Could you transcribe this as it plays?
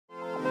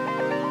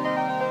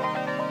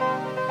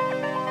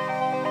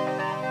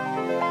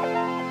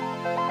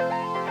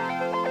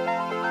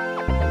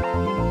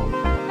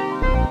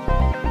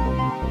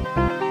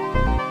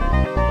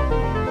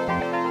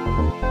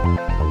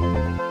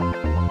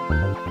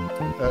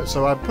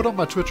So I put on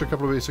my Twitter a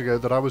couple of weeks ago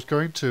that I was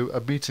going to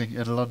a meeting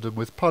in London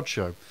with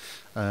Podshow.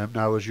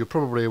 Now, as you're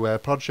probably aware,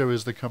 Podshow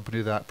is the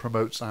company that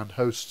promotes and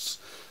hosts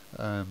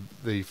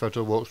the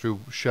Photo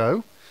Walkthrough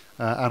show,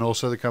 and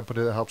also the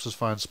company that helps us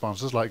find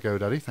sponsors like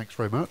GoDaddy. Thanks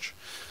very much.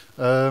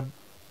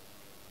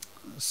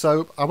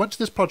 So I went to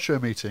this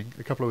Podshow meeting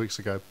a couple of weeks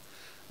ago,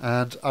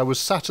 and I was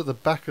sat at the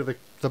back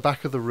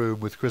of the room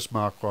with Chris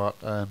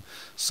Marquardt,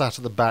 sat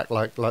at the back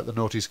like the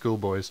naughty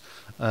schoolboys,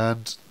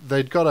 and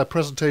they'd got a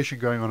presentation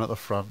going on at the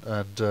front,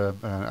 and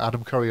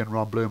Adam Curry and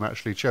Ron Bloom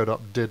actually showed up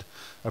and did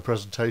a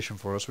presentation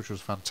for us, which was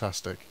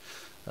fantastic.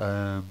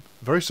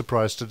 Very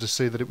surprised to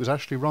see that it was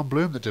actually Ron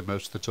Bloom that did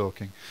most of the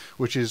talking,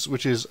 which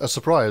is a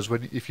surprise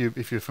when if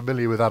you're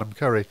familiar with Adam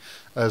Curry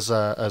as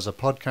a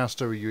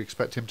podcaster, you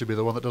expect him to be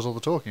the one that does all the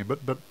talking,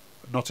 but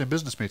not in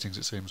business meetings,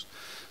 it seems.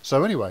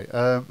 So anyway,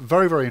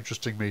 very, very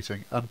interesting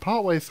meeting. And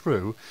partway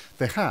through,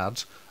 they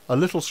had a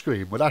little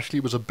screen. Well, actually,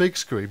 it was a big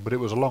screen, but it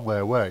was a long way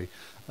away,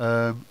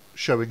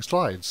 showing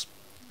slides.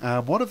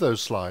 One of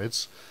those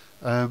slides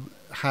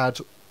had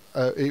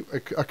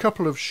a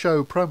couple of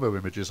show promo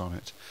images on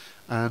it.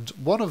 And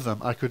one of them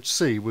I could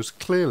see was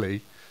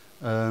clearly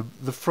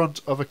the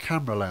front of a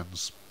camera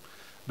lens.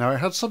 Now, it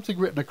had something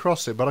written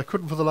across it, but I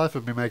couldn't for the life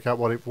of me make out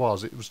what it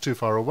was. It was too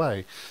far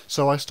away.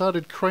 So I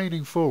started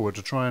craning forward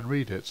to try and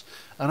read it.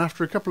 And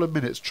after a couple of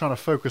minutes trying to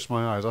focus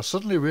my eyes, I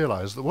suddenly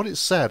realised that what it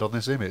said on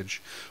this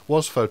image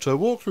was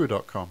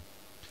PhotoWalkthrough.com.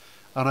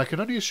 And I can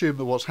only assume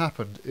that what's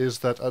happened is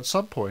that at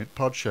some point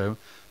Podshow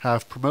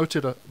have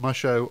promoted my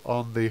show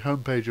on the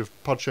homepage of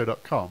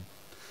podshow.com.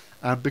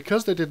 And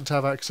because they didn't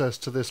have access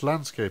to this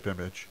landscape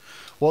image,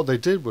 what they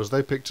did was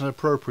they picked an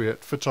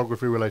appropriate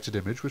photography-related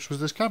image, which was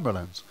this camera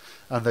lens.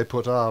 And they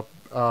put our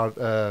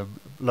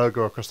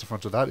logo across the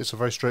front of that. It's a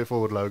very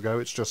straightforward logo.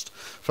 It's just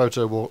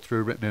Photo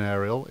Walkthrough written in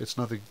Arial. It's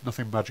nothing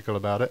magical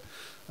about it.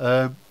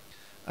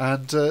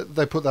 And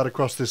they put that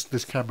across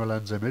this camera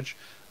lens image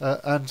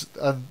and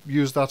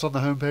used that on the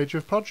homepage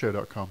of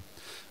podshow.com.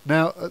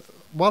 Now,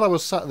 while I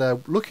was sat there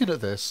looking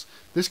at this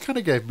kind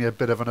of gave me a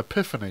bit of an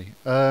epiphany.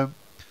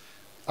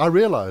 I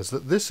realised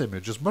that this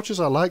image, as much as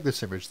I like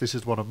this image, this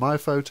is one of my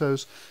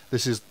photos.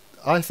 This is,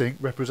 I think,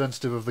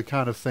 representative of the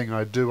kind of thing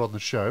I do on the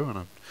show, and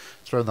I've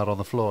thrown that on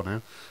the floor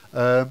now.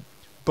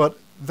 But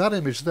that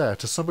image there,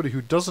 to somebody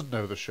who doesn't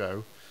know the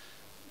show,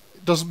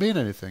 doesn't mean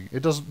anything.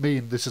 It doesn't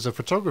mean this is a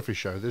photography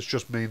show. This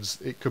just means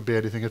it could be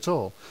anything at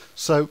all.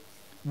 So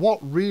what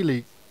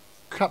really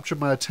captured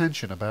my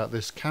attention about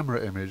this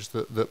camera image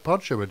that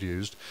Podshow had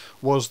used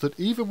was that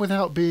even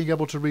without being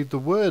able to read the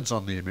words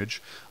on the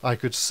image, I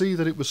could see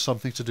that it was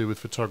something to do with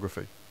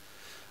photography.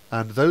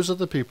 And those are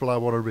the people I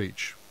want to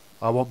reach.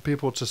 I want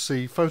people to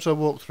see Photo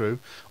Walkthrough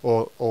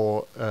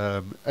or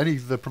any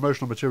of the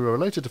promotional material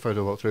related to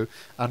Photo Walkthrough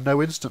and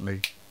know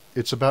instantly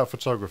it's about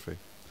photography.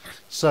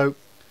 So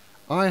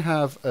I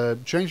have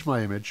changed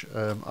my image.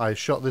 I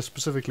shot this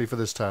specifically for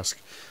this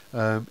task.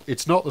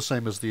 It's not the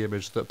same as the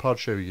image that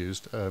Podshow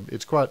used.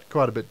 It's quite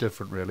a bit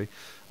different, really.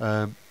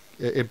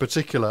 In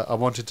particular, I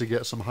wanted to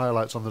get some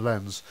highlights on the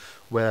lens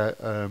where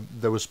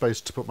there was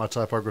space to put my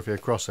typography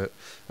across it.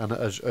 And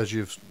as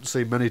you've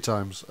seen many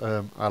times,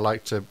 I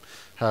like to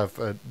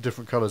have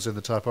different colours in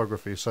the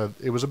typography. So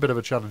it was a bit of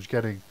a challenge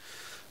getting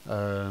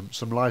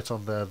some light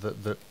on there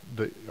that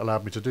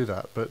allowed me to do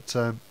that. But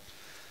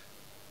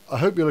I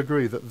hope you'll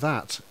agree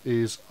that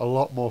is a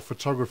lot more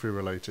photography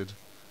related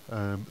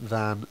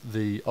than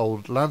the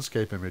old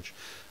landscape image.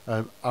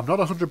 I'm not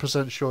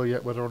 100% sure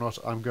yet whether or not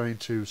I'm going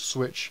to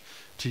switch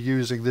to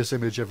using this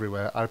image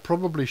everywhere. I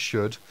probably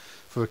should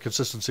for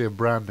consistency of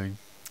branding,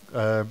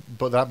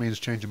 but that means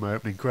changing my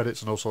opening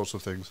credits and all sorts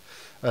of things.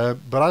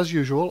 But as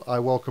usual, I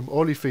welcome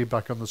all your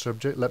feedback on the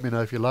subject. Let me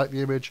know if you like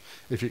the image,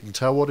 if you can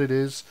tell what it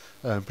is,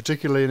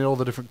 particularly in all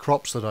the different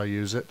crops that I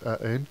use it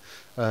in.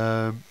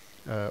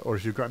 Or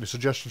if you've got any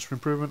suggestions for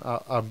improvement.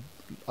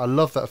 I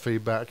love that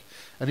feedback.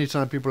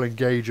 Anytime people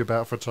engage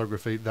about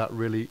photography, that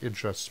really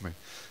interests me.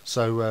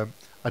 So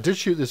I did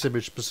shoot this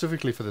image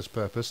specifically for this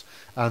purpose,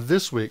 and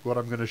this week what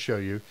I'm going to show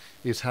you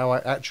is how I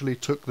actually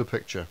took the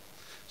picture.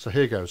 So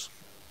here goes.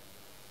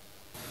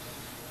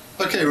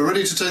 Okay, we're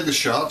ready to take the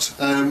shot.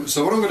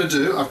 So what I'm going to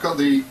do, I've got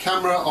the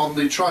camera on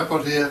the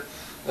tripod here,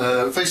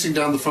 facing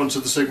down the front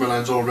of the Sigma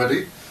lens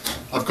already.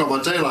 I've got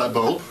my daylight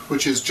bulb,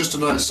 which is just a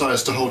nice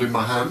size to hold in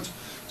my hand.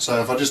 So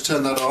if I just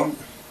turn that on,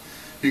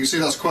 you can see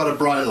that's quite a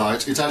bright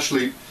light. It's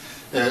actually,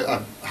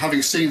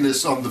 having seen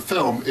this on the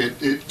film,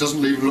 it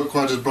doesn't even look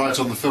quite as bright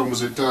on the film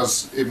as it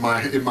does in my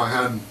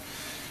hand.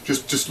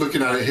 Just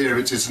looking at it here,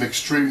 it's an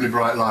extremely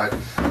bright light.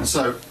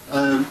 So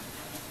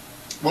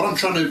what I'm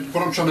trying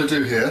to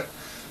do here,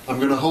 I'm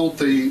going to hold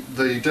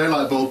the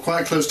daylight bulb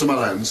quite close to my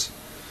lens,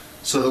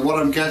 so that what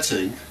I'm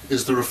getting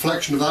is the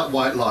reflection of that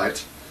white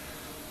light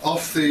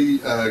off the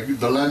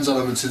lens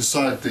elements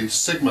inside the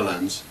Sigma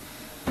lens.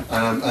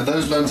 And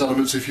those lens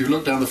elements, if you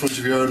look down the front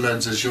of your own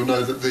lenses, you'll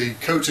know that the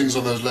coatings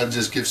on those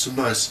lenses give some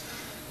nice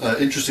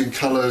interesting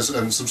colours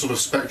and some sort of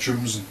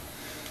spectrums,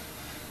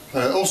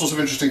 all sorts of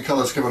interesting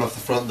colours coming off the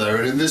front there.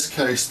 And in this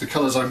case, the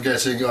colours I'm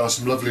getting are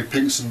some lovely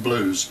pinks and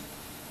blues.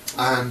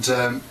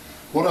 And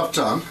what I've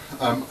done,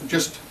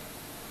 just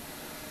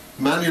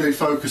manually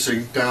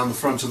focusing down the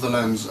front of the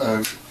lens.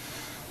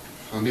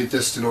 I need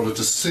this in order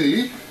to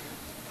see,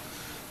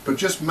 but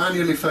just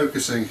manually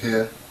focusing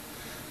here,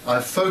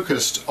 I've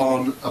focused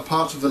on a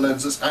part of the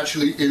lens that's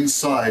actually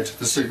inside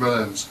the Sigma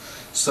lens.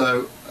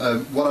 So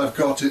what I've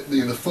got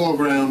in the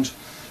foreground,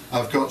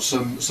 I've got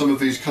some of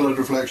these coloured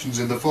reflections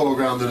in the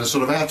foreground that are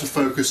sort of out of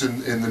focus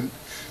in the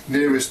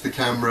nearest the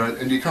camera,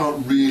 and you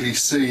can't really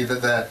see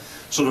that they're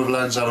sort of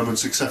lens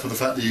elements except for the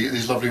fact that you get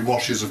these lovely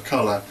washes of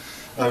colour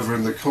over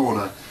in the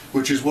corner,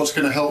 which is what's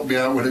going to help me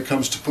out when I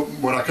come to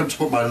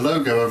put my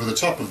logo over the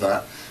top of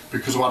that,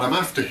 because what I'm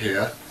after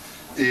here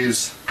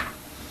is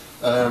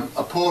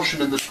a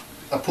portion in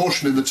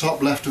the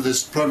top left of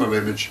this promo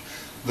image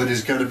that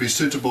is going to be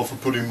suitable for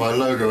putting my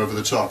logo over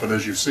the top. And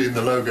as you've seen,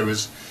 the logo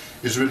is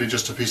really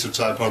just a piece of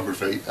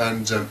typography,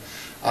 and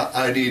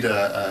I need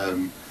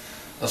a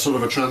sort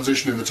of a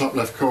transition in the top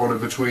left corner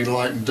between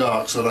light and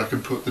dark, so that I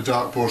can put the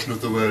dark portion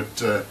of the word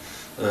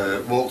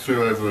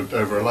walkthrough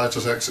over a lighter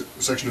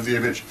section of the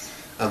image,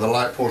 and the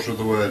light portion of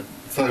the word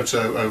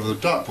photo over the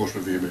dark portion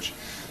of the image.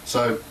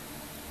 So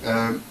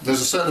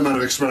there's a certain amount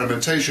of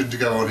experimentation to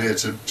go on here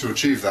to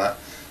achieve that,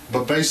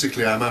 but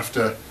basically I'm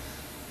after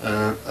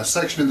a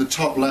section in the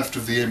top left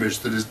of the image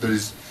that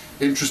is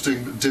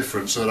interesting but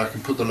different, so that I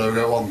can put the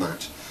logo on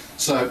that.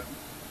 So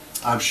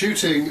I'm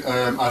shooting,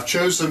 I've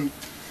chosen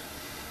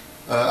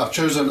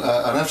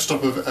an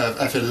f-stop of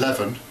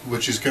f11,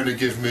 which is going to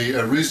give me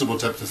a reasonable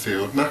depth of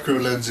field. Macro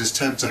lenses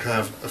tend to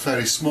have a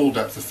fairly small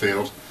depth of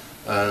field,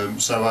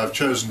 so I've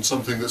chosen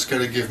something that's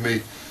going to give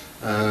me,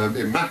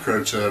 in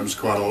macro terms,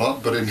 quite a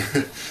lot, but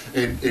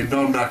in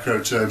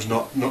non-macro terms,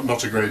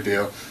 not a great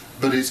deal.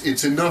 But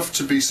it's enough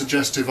to be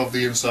suggestive of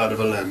the inside of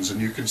a lens,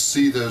 and you can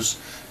see those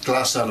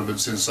glass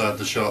elements inside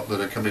the shot that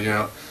are coming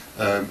out.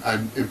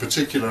 And in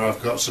particular,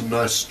 I've got some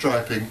nice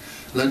striping.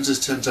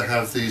 Lenses tend to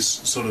have these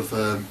sort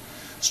of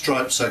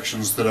striped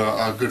sections that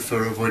are good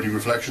for avoiding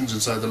reflections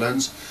inside the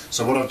lens.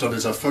 So what I've done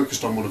is I've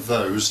focused on one of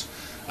those,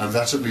 and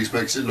that at least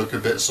makes it look a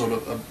bit sort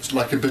of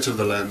like a bit of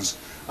the lens,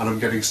 and I'm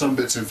getting some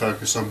bits in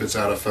focus, some bits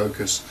out of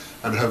focus,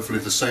 and hopefully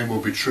the same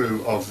will be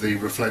true of the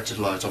reflected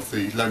light of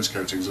the lens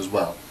coatings as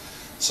well.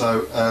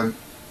 So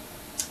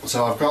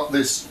so I've got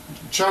this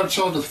charged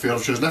solid field.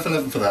 I've chosen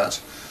f11 for that.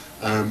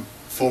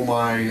 For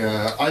my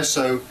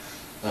ISO,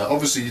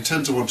 obviously you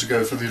tend to want to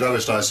go for the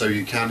lowest ISO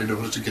you can in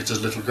order to get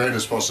as little grain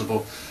as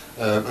possible,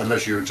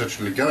 unless you're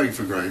intentionally going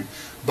for grain.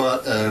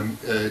 But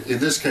in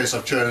this case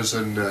I've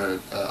chosen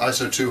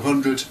ISO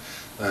 200,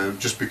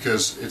 just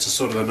because it's a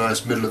sort of a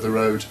nice middle of the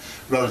road,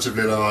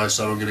 relatively low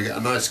ISO. I'm going to get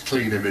a nice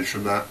clean image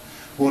from that.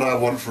 What I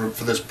want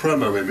for this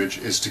promo image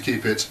is to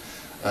keep it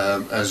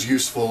as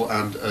useful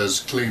and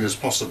as clean as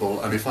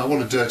possible, and if I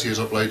want to dirty it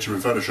up later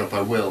in Photoshop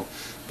I will,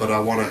 but I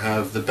want to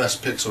have the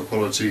best pixel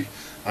quality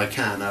I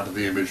can out of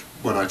the image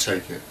when I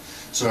take it.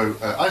 So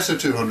ISO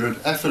 200,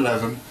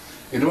 f11.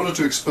 In order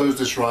to expose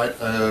this right,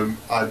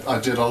 I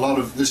did a lot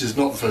of, this is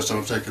not the first time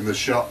I've taken this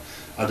shot,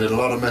 I did a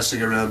lot of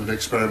messing around and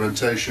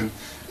experimentation.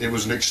 It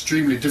was an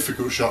extremely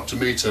difficult shot to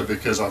meter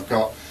because I've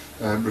got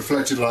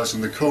reflected lights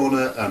in the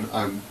corner,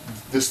 and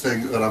this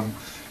thing that I'm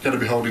going to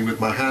be holding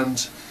with my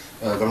hand,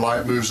 the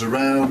light moves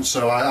around,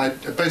 so I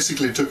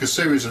basically took a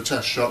series of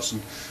test shots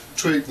and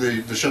tweaked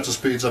the shutter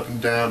speeds up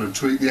and down, and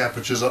tweaked the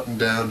apertures up and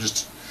down, just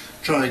to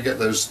try and get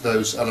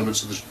those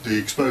elements of the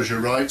exposure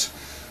right.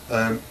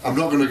 I'm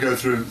not going to go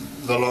through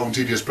the long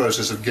tedious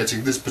process of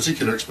getting this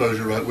particular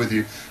exposure right with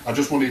you. I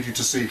just wanted you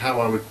to see how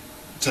I would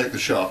take the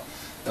shot,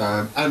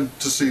 and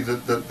to see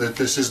that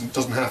this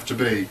doesn't have to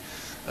be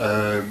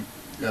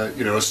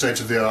you know, a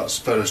state-of-the-art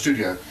photo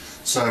studio.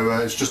 So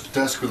it's just a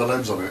desk with a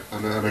lens on it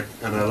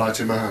and a light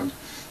in my hand.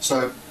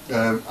 So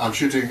I'm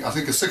shooting, I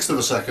think, a sixth of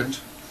a second,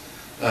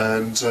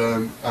 and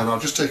I'll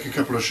just take a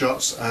couple of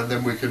shots, and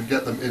then we can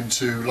get them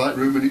into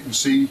Lightroom, and you can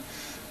see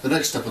the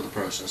next step of the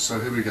process. So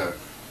here we go.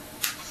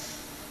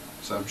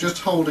 So I'm just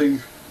holding.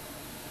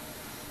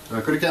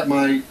 I've got to get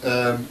my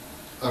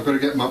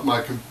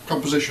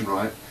composition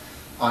right.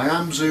 I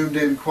am zoomed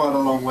in quite a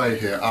long way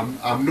here.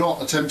 I'm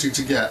not attempting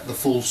to get the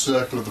full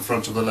circle of the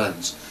front of the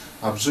lens.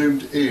 I've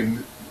zoomed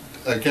in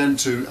again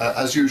to,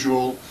 as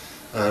usual,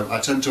 I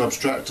tend to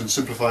abstract and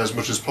simplify as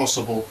much as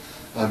possible,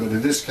 and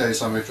in this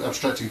case I'm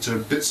abstracting to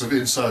bits of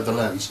inside the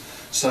lens.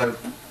 So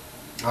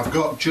I've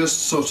got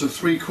just sort of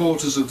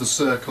 3/4 of the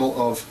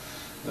circle of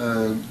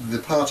the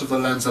part of the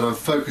lens that I'm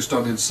focused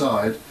on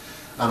inside,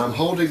 and I'm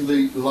holding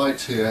the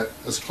light here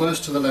as close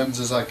to the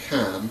lens as I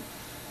can,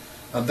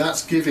 and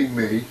that's giving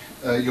me,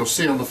 you'll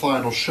see on the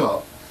final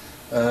shot,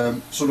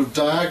 sort of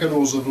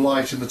diagonals of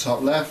light in the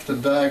top left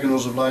and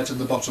diagonals of light in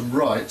the bottom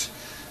right.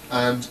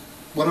 And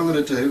what I'm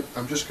going to do,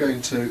 I'm just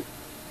going to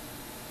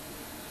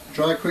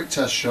try a quick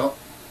test shot.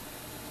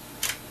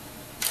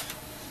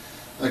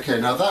 Okay,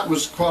 now that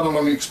was quite a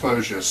long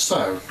exposure,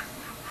 so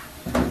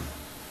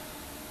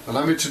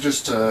allow me to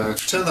just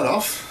turn that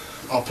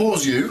off. I'll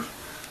pause you.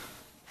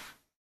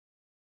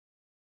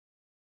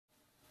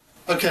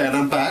 Okay, and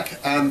I'm back,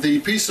 and the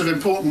piece of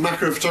important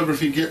macro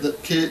photography gear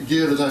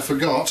that I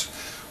forgot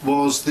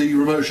was the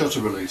remote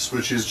shutter release,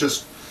 which is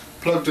just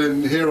plugged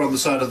in here on the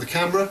side of the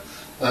camera,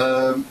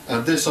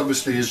 and this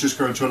obviously is just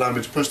going to allow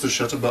me to press the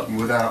shutter button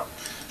without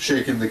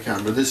shaking the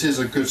camera. This is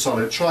a good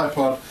solid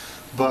tripod,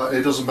 but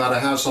it doesn't matter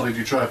how solid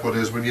your tripod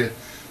is, when you're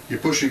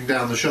pushing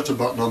down the shutter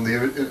button on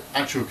the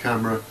actual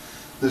camera,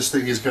 this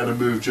thing is going to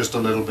move just a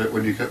little bit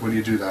when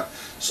you do that.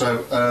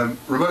 So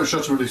remote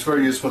shutter release,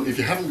 very useful. If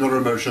you haven't got a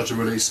remote shutter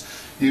release,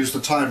 use the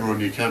timer on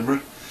your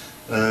camera.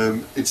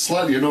 It's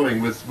slightly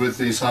annoying with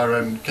these higher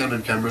end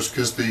Canon cameras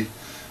because the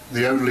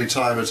only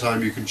timer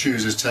time you can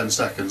choose is 10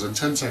 seconds, and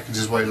 10 seconds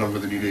is way longer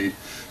than you need.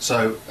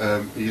 So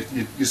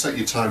you set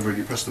your timer and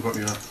you press the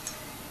button,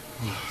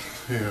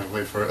 yeah,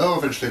 wait for it. Oh,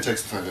 eventually it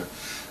takes the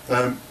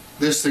photo.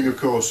 This thing, of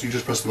course, you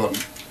just press the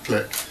button,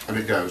 click, and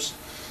it goes.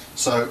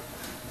 So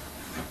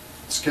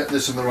let's get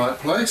this in the right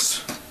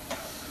place.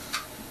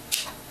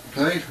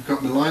 Okay, I've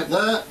got my light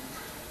there.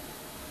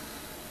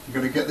 I'm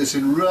going to get this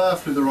in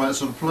roughly the right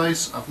sort of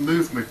place. I've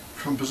moved my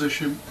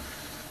composition.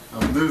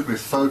 I've moved my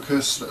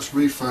focus. Let's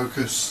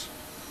refocus.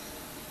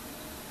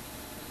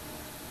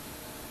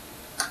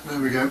 There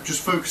we go,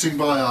 just focusing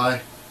by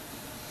eye.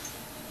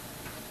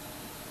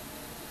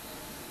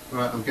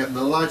 Right, I'm getting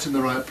the light in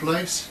the right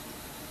place.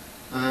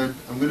 And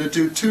I'm going to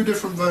do two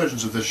different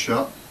versions of this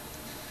shot.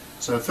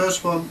 So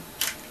first one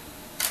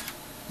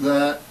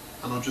there,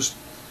 and I'll just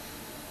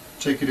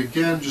take it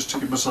again just to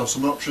give myself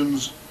some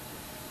options.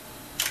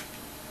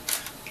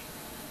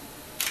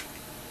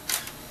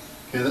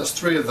 Okay, that's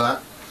 3 of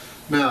that.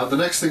 Now the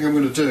next thing I'm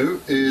going to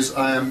do is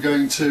I am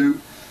going to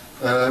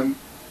I'm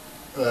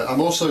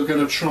also going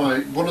to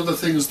try, one of the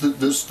things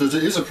that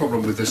is a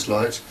problem with this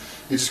light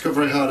is it's got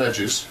very hard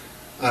edges,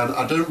 and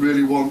I don't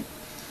really want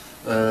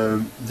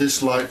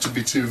this light to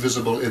be too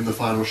visible in the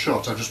final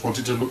shot. I just want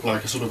it to look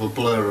like a sort of a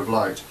blur of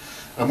light.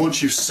 And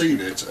once you've seen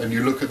it and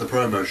you look at the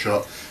promo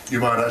shot, you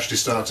might actually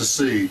start to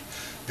see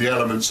the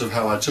elements of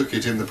how I took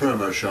it in the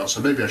promo shot. So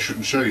maybe I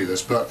shouldn't show you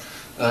this, but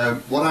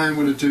what I am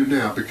going to do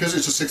now, because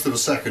it's a 1/6 of a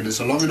second, it's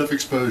a long enough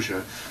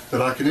exposure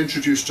that I can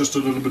introduce just a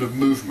little bit of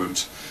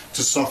movement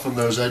to soften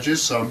those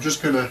edges. So I'm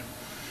just going to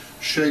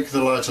shake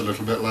the light a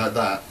little bit like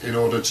that in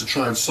order to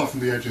try and soften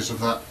the edges of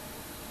that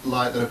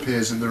light that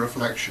appears in the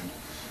reflection.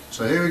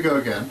 So here we go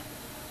again.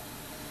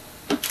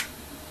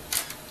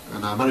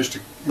 And I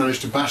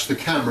managed to bash the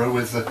camera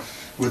with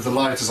the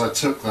light as I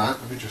took that.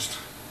 Let me just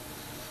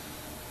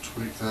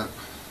tweak that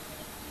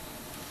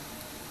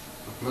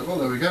up a little.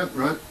 There we go.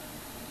 Right.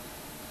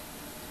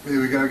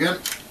 Here we go again.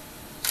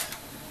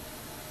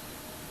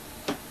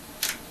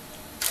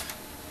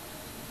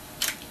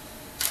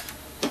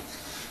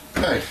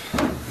 Okay.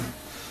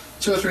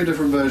 2 or 3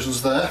 different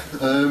versions there.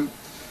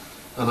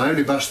 And I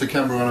only bashed the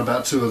camera on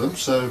about 2 of them,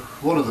 so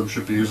one of them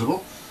should be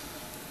usable.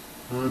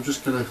 I'm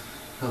just going to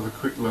have a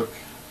quick look.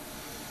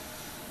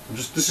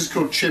 This is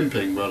called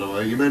chimping, by the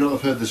way. You may not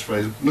have heard this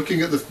phrase.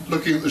 Looking at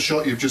the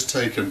shot you've just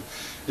taken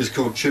is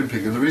called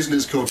chimping, and the reason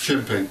it's called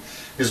chimping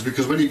is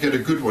because when you get a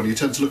good one, you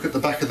tend to look at the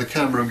back of the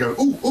camera and go,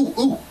 ooh, ooh,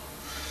 ooh.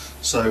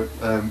 So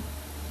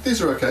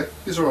these are okay.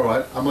 These are all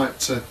right. I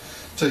might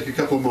take a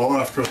couple more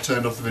after I've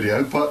turned off the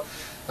video, but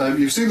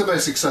you've seen the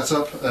basic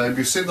setup.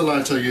 You've seen the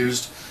light I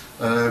used.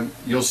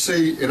 You'll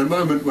see in a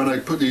moment when I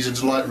put these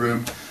into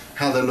Lightroom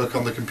how they look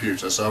on the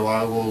computer. So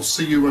I will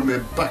see you when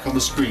we're back on the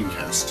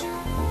screencast.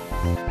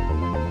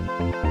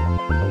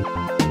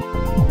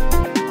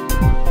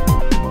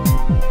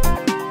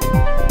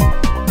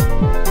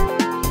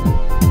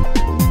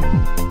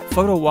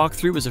 Photo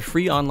Walkthrough is a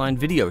free online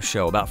video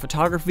show about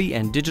photography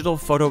and digital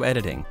photo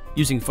editing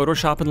using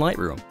Photoshop and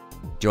Lightroom.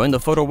 Join the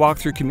Photo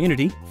Walkthrough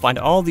community, find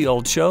all the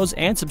old shows,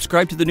 and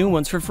subscribe to the new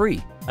ones for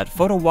free at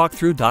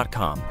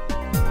photowalkthrough.com.